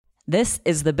This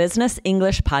is the Business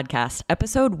English Podcast,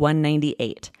 episode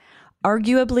 198.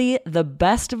 Arguably the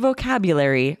best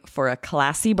vocabulary for a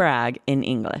classy brag in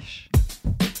English.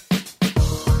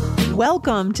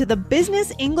 Welcome to the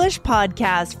Business English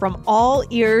Podcast from All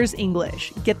Ears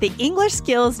English. Get the English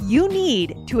skills you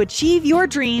need to achieve your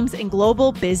dreams in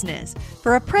global business.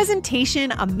 For a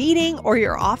presentation, a meeting, or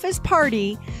your office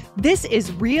party, this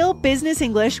is Real Business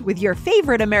English with your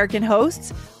favorite American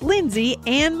hosts, Lindsay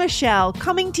and Michelle,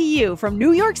 coming to you from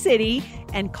New York City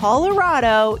and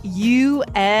Colorado,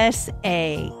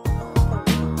 USA.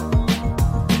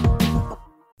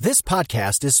 This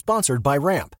podcast is sponsored by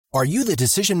Ramp. Are you the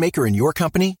decision maker in your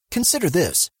company? Consider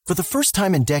this. For the first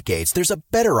time in decades, there's a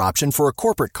better option for a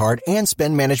corporate card and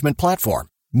spend management platform.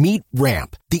 Meet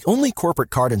Ramp, the only corporate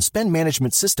card and spend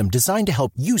management system designed to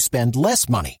help you spend less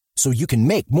money so you can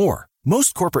make more.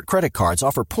 Most corporate credit cards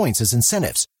offer points as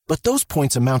incentives, but those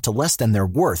points amount to less than their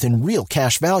worth in real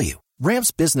cash value.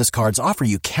 Ramp's business cards offer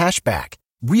you cash back,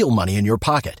 real money in your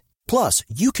pocket. Plus,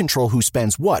 you control who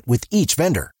spends what with each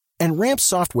vendor. And Ramp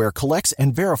software collects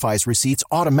and verifies receipts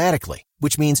automatically,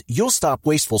 which means you'll stop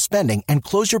wasteful spending and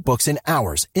close your books in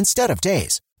hours instead of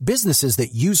days. Businesses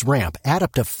that use Ramp add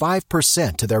up to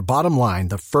 5% to their bottom line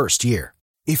the first year.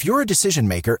 If you're a decision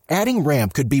maker, adding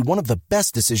Ramp could be one of the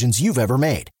best decisions you've ever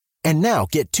made. And now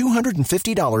get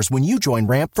 $250 when you join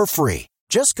Ramp for free.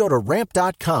 Just go to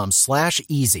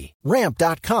ramp.com/easy.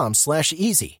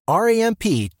 Ramp.com/easy.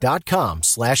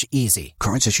 RAMP.com/easy.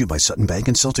 Cards issued by Sutton Bank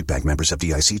and Celtic Bank, members of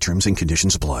FDIC. Terms and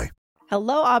conditions apply.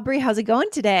 Hello, Aubrey. How's it going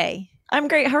today? I'm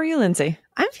great. How are you, Lindsay?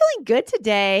 I'm feeling good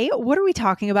today. What are we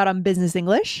talking about on Business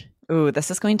English? Ooh,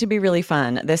 this is going to be really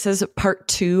fun. This is part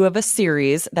 2 of a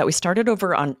series that we started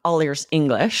over on All Ears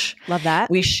English. Love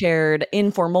that. We shared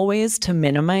informal ways to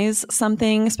minimize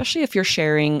something, especially if you're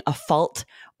sharing a fault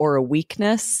or a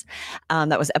weakness.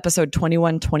 That was episode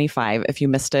 2125. If you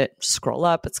missed it, scroll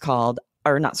up. It's called,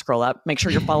 or not scroll up, make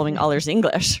sure you're following All Ears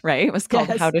English, right? It was called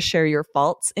How to Share Your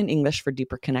Faults in English for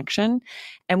Deeper Connection.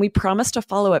 And we promised to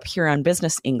follow up here on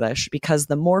Business English because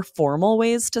the more formal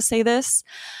ways to say this,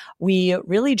 we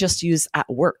really just use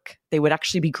at work. They would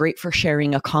actually be great for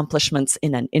sharing accomplishments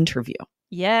in an interview.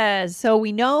 Yes. So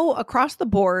we know across the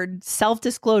board,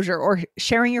 self-disclosure or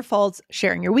sharing your faults,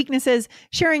 sharing your weaknesses,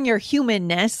 sharing your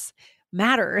humanness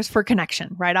matters for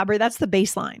connection, right, Aubrey? That's the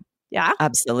baseline. Yeah.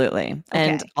 Absolutely. Okay.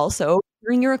 And also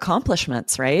sharing your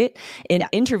accomplishments, right? In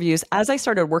interviews, as I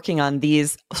started working on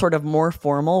these sort of more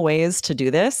formal ways to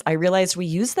do this, I realized we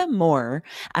use them more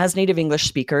as native English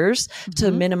speakers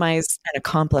to minimize an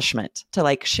accomplishment, to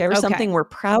like share something we're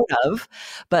proud of,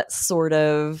 but sort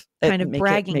of kind of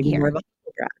bragging here. More of a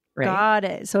brag, right? Got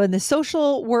it. So in the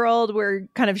social world, we're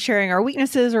kind of sharing our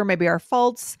weaknesses or maybe our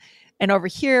faults. And over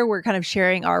here, we're kind of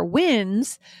sharing our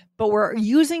wins, but we're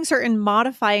using certain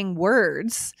modifying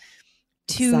words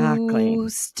to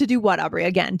do what, Aubrey?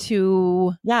 Again,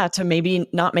 to maybe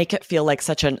not make it feel like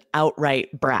such an outright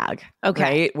brag. Okay.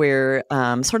 Right? We're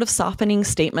sort of softening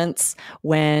statements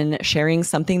when sharing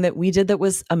something that we did that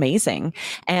was amazing.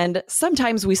 And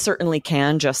sometimes we certainly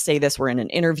can just say this. We're in an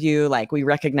interview, like we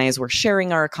recognize we're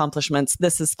sharing our accomplishments.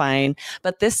 This is fine.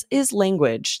 But this is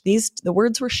language. The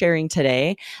words we're sharing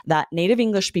today that native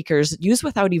English speakers use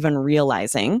without even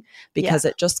realizing, because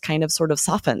it just kind of sort of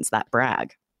softens that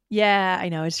brag. Yeah, I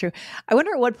know. It's true. I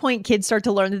wonder at what point kids start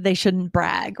to learn that they shouldn't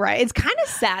brag, right? It's kind of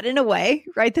sad in a way,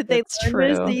 right? That they learn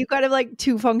this, that you kind of like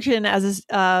to function as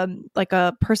like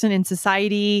a person in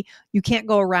society. You can't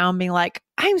go around being like,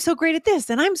 I'm so great at this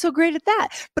and I'm so great at that.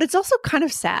 But it's also kind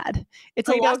of sad. It's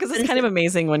because it's kind of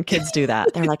amazing when kids do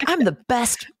that. They're like, I'm the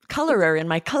best colorer in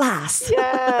my class.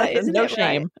 Yeah, there's no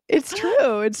shame. Right? It's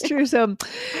true. It's true. So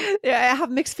yeah, I have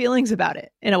mixed feelings about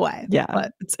it in a way. Yeah,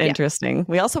 but, it's interesting.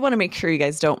 We also want to make sure you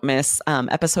guys don't miss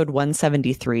episode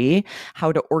 173,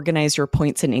 How to Organize Your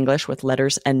Points in English with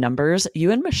Letters and Numbers.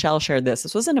 You and Michelle shared this.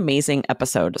 This was an amazing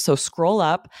episode. So scroll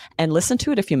up and listen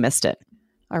to it if you missed it.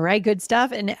 All right, good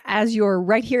stuff. And as you're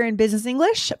right here in Business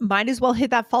English, might as well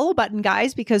hit that follow button,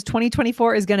 guys, because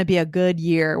 2024 is going to be a good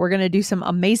year. We're going to do some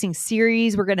amazing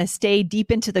series. We're going to stay deep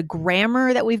into the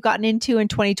grammar that we've gotten into in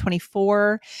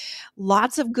 2024.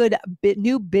 Lots of good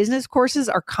new business courses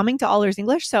are coming to All Ears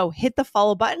English. So hit the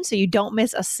follow button so you don't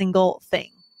miss a single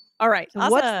thing. All right. What's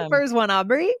the Awesome. first one,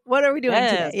 Aubrey? What are we doing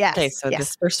today? Yes. Okay, so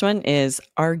this first one is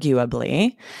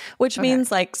arguably, which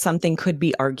means like something could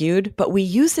be argued, but we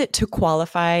use it to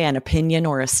qualify an opinion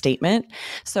or a statement.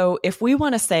 So if we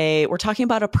want to say we're talking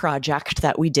about a project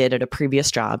that we did at a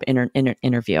previous job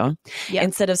interview,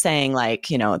 instead of saying like,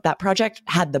 that project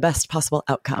had the best possible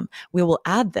outcome, we will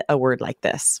add a word like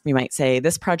this. We might say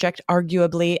this project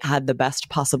arguably had the best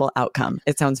possible outcome.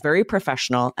 It sounds very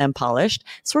professional and polished,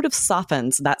 sort of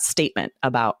softens that statement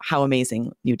about how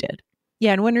amazing you did.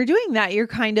 Yeah. And when you're doing that, you're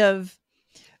kind of,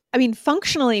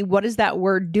 functionally, what is that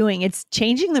word doing? It's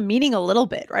changing the meaning a little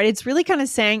bit, right? It's really kind of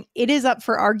saying it is up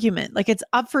for argument. Like it's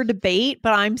up for debate,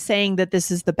 but I'm saying that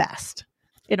this is the best.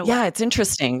 Yeah, it's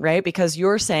interesting, right? Because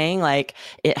you're saying like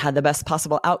it had the best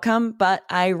possible outcome, but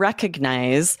I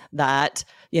recognize that,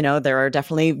 there are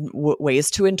definitely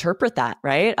ways to interpret that,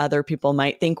 right? Other people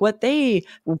might think what they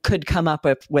could come up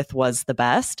with was the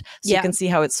best. So you can see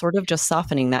how it's sort of just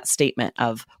softening that statement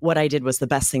of what I did was the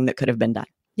best thing that could have been done.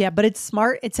 Yeah, but it's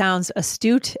smart. It sounds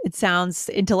astute. It sounds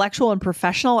intellectual and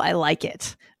professional. I like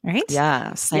it. Right?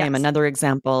 Yeah, same. Yes. Another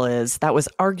example is that was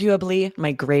arguably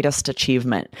my greatest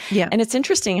achievement. Yeah. And it's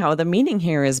interesting how the meaning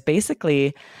here is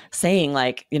basically saying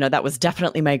like, that was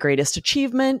definitely my greatest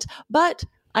achievement, but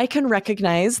I can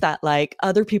recognize that like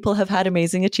other people have had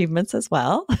amazing achievements as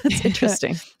well. It's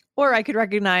interesting. Or I could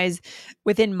recognize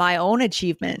within my own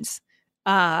achievements,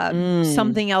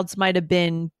 something else might have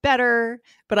been better,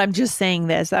 but I'm just saying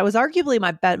this. That was arguably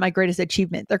my greatest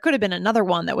achievement. There could have been another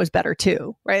one that was better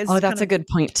too, right? That's a good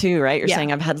point too, right? You're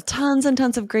saying I've had tons and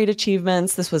tons of great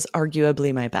achievements. This was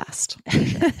arguably my best.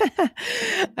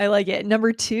 I like it.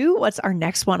 Number 2, what's our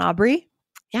next one, Aubrey?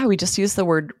 Yeah, we just use the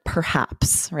word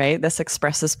perhaps, right? This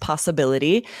expresses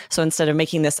possibility. So instead of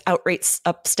making this outright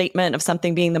up statement of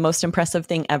something being the most impressive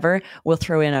thing ever, we'll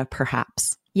throw in a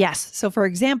perhaps. Yes. So for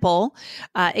example,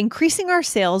 increasing our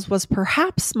sales was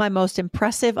perhaps my most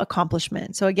impressive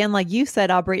accomplishment. So again, like you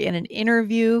said, Aubrey, in an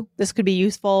interview, this could be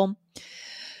useful.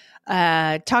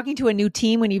 Talking to a new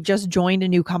team when you've just joined a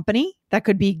new company, that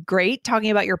could be great.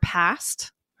 Talking about your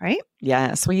past, right?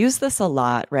 Yes, we use this a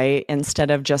lot, right?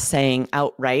 Instead of just saying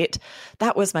outright,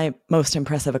 that was my most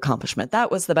impressive accomplishment.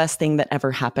 That was the best thing that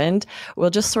ever happened. We'll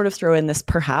just sort of throw in this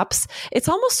perhaps. It's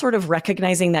almost sort of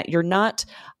recognizing that you're not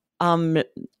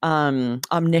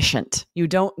omniscient. You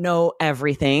don't know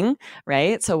everything,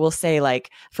 right? So we'll say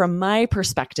like, from my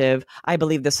perspective, I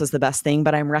believe this was the best thing,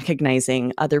 but I'm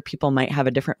recognizing other people might have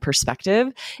a different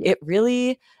perspective.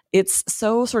 It's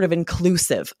so sort of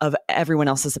inclusive of everyone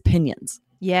else's opinions.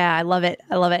 Yeah, I love it.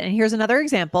 I love it. And here's another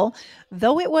example.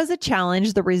 Though it was a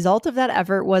challenge, the result of that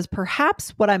effort was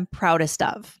perhaps what I'm proudest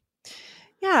of.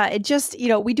 Yeah, it just,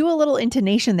 we do a little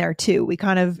intonation there too. We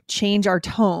kind of change our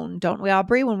tone, don't we,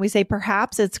 Aubrey? When we say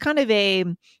perhaps, it's kind of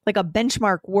like a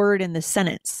benchmark word in the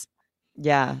sentence.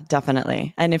 Yeah,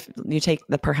 definitely. And if you take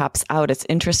the perhaps out, it's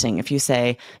interesting. If you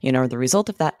say, the result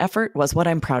of that effort was what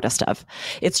I'm proudest of.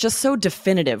 It's just so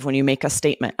definitive when you make a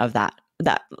statement of that,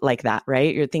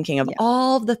 right? You're thinking of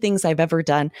all the things I've ever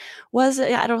done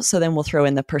so then we'll throw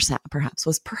in the perhaps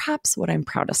was perhaps what I'm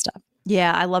proudest of.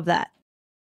 Yeah, I love that.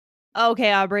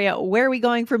 Okay, Aubrey, where are we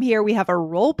going from here? We have a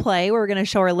role play where we're going to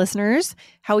show our listeners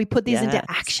how we put these into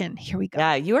action. Here we go.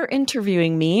 Yeah, you are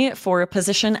interviewing me for a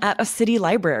position at a city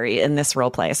library in this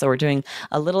role play. So we're doing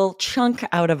a little chunk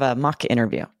out of a mock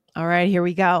interview. All right, here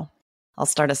we go. I'll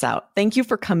start us out. Thank you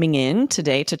for coming in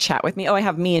today to chat with me. Oh, I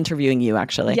have me interviewing you,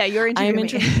 actually. Yeah, you're interviewing me. I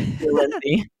am interviewing you,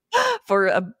 Lindsay, for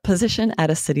a position at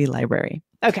a city library.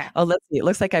 Okay. Oh, let's see. It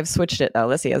looks like I've switched it, though.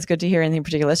 Let's see. It's good to hear anything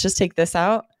particular. Let's just take this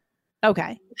out.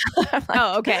 Okay.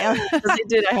 Okay.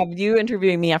 I have you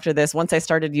interviewing me after this once I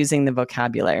started using the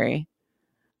vocabulary.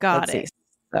 Got it.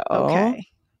 So, okay.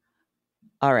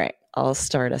 All right. I'll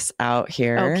start us out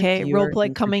here. Okay. Role play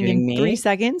coming in 3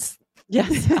 seconds.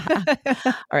 Yes.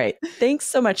 All right. Thanks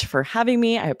so much for having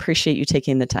me. I appreciate you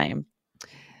taking the time.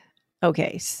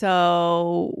 Okay.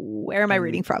 So where am I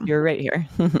reading from? You're right here.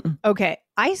 Okay.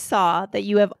 I saw that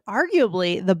you have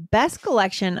arguably the best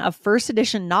collection of first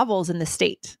edition novels in the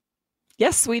state.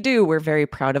 Yes, we do. We're very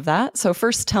proud of that. So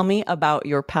first, tell me about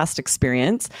your past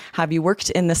experience. Have you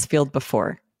worked in this field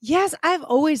before? Yes, I've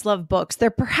always loved books. They're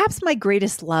perhaps my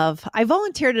greatest love. I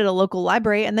volunteered at a local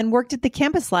library and then worked at the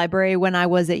campus library when I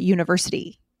was at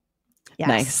university.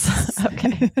 Yes. Nice.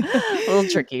 Okay. A little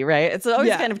tricky, right? It's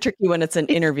always kind of tricky when it's an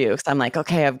interview because I'm like,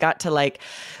 okay, I've got to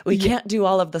we can't do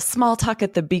all of the small talk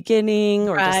at the beginning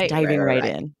or just diving right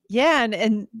in. Yeah.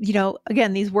 And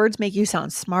again, these words make you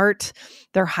sound smart.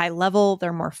 They're high level.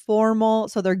 They're more formal.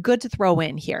 So they're good to throw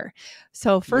in here.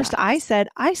 So first I said,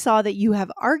 I saw that you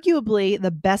have arguably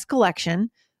the best collection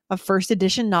of first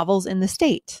edition novels in the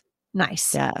state.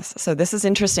 Nice. Yes. So this is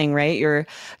interesting, right?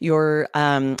 You're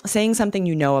saying something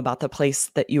you know about the place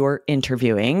that you're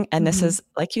interviewing. And this is,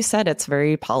 like you said, it's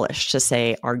very polished to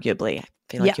say arguably. I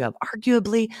feel like you have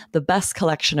arguably the best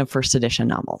collection of first edition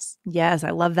novels. Yes, I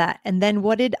love that. And then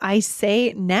what did I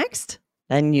say next?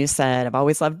 Then you said, I've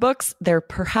always loved books. They're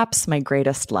perhaps my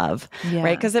greatest love,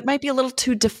 right? Because it might be a little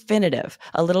too definitive,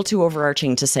 a little too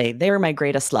overarching to say they're my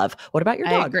greatest love. What about your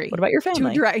dog? I agree. What about your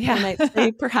family? Too dry, yeah. And I'd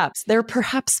say perhaps. They're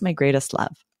perhaps my greatest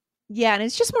love. Yeah, and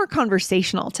it's just more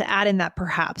conversational to add in that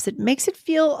perhaps. It makes it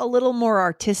feel a little more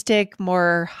artistic,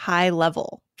 more high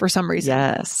level for some reason.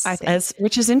 Yes, I think.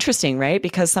 Which is interesting, right?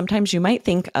 Because sometimes you might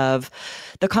think of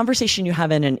the conversation you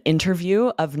have in an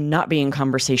interview of not being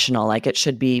conversational, like it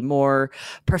should be more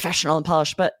professional and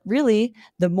polished. But really,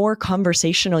 the more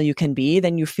conversational you can be,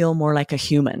 then you feel more like a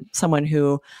human, someone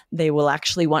who they will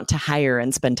actually want to hire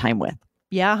and spend time with.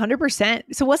 Yeah, 100%.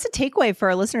 So what's the takeaway for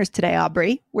our listeners today,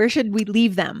 Aubrey? Where should we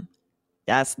leave them?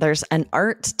 Yes, there's an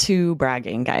art to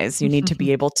bragging, guys. You need to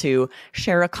be able to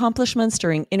share accomplishments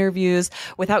during interviews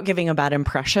without giving a bad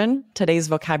impression. Today's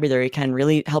vocabulary can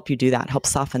really help you do that, help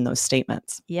soften those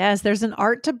statements. Yes, there's an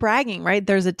art to bragging, right?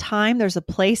 There's a time, there's a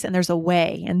place, and there's a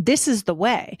way. And this is the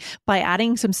way. By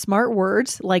adding some smart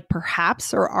words like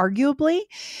perhaps or arguably,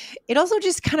 it also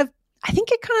just I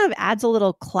think it kind of adds a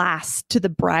little class to the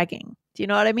bragging. Do you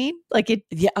know what I mean?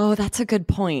 Yeah. Oh, that's a good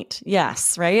point.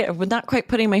 Yes. Right. With not quite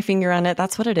putting my finger on it.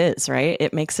 That's what it is, right?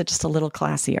 It makes it just a little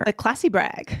classier. A classy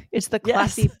brag. It's the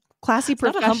classy It's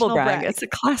professional not a humble brag. It's a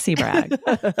classy brag.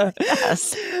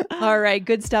 Yes. All right.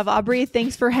 Good stuff. Aubrey,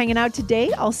 thanks for hanging out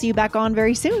today. I'll see you back on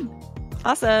very soon.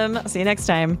 Awesome. See you next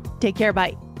time. Take care.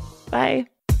 Bye. Bye.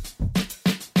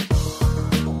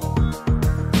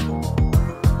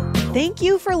 Thank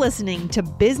you for listening to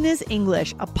Business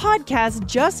English, a podcast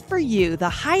just for you, the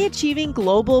high-achieving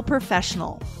global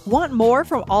professional. Want more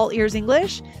from All Ears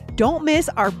English? Don't miss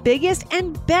our biggest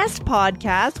and best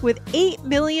podcast with 8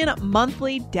 million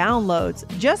monthly downloads.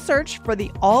 Just search for the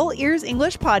All Ears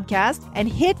English podcast and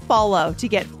hit follow to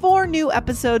get 4 new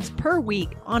episodes per week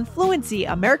on fluency,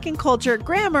 American culture,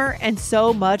 grammar, and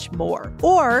so much more.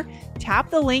 Or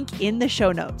tap the link in the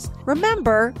show notes.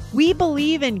 Remember, we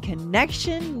believe in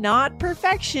connection, not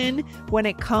perfection, when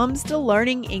it comes to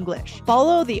learning English.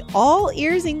 Follow the All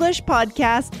Ears English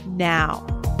podcast now.